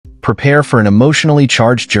Prepare for an emotionally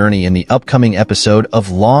charged journey in the upcoming episode of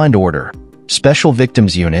Law & Order, Special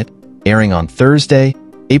Victims Unit, airing on Thursday,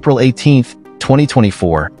 April 18th,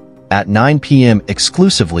 2024, at 9 p.m.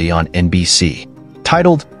 exclusively on NBC.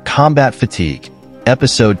 Titled Combat Fatigue,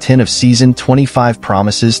 Episode 10 of Season 25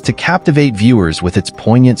 promises to captivate viewers with its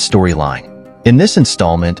poignant storyline. In this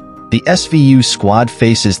installment, the SVU squad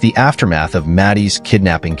faces the aftermath of Maddie's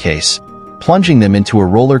kidnapping case, plunging them into a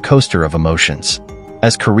roller coaster of emotions.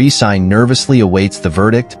 As Hartigay nervously awaits the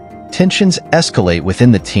verdict, tensions escalate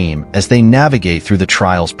within the team as they navigate through the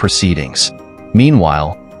trial's proceedings.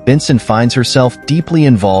 Meanwhile, Benson finds herself deeply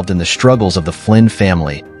involved in the struggles of the Flynn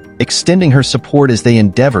family, extending her support as they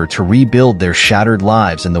endeavor to rebuild their shattered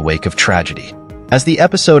lives in the wake of tragedy. As the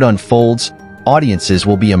episode unfolds, audiences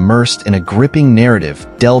will be immersed in a gripping narrative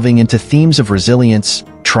delving into themes of resilience,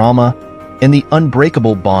 trauma, and the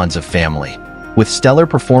unbreakable bonds of family. With stellar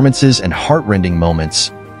performances and heart-rending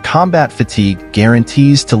moments, Combat Fatigue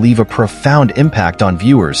guarantees to leave a profound impact on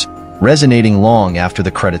viewers, resonating long after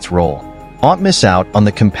the credits roll. Don't miss out on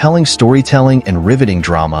the compelling storytelling and riveting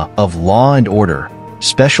drama of Law & Order,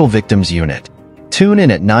 Special Victims Unit. Tune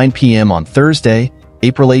in at 9 p.m. on Thursday,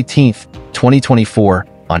 April 18th, 2024,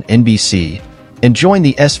 on NBC, and join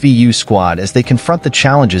the SVU squad as they confront the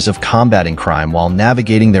challenges of combating crime while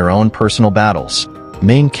navigating their own personal battles.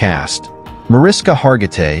 Main cast: Mariska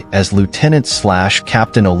Hargitay as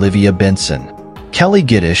Lieutenant/Captain Olivia Benson, Kelli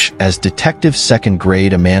Giddish as Detective Second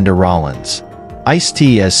Grade Amanda Rollins,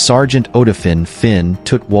 Ice-T as Sergeant Odafin Finn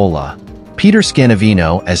Tutwola, Peter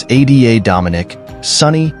Scanavino as ADA Dominic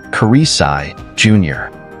Sonny Hartigay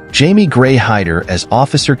Jr., Jamie Gray Hyder as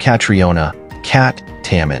Officer Catriona Kat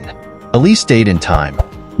Tammin. Release date and time: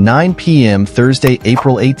 9 p.m. Thursday,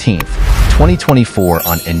 April 18th, 2024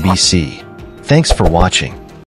 on NBC. Thanks for watching.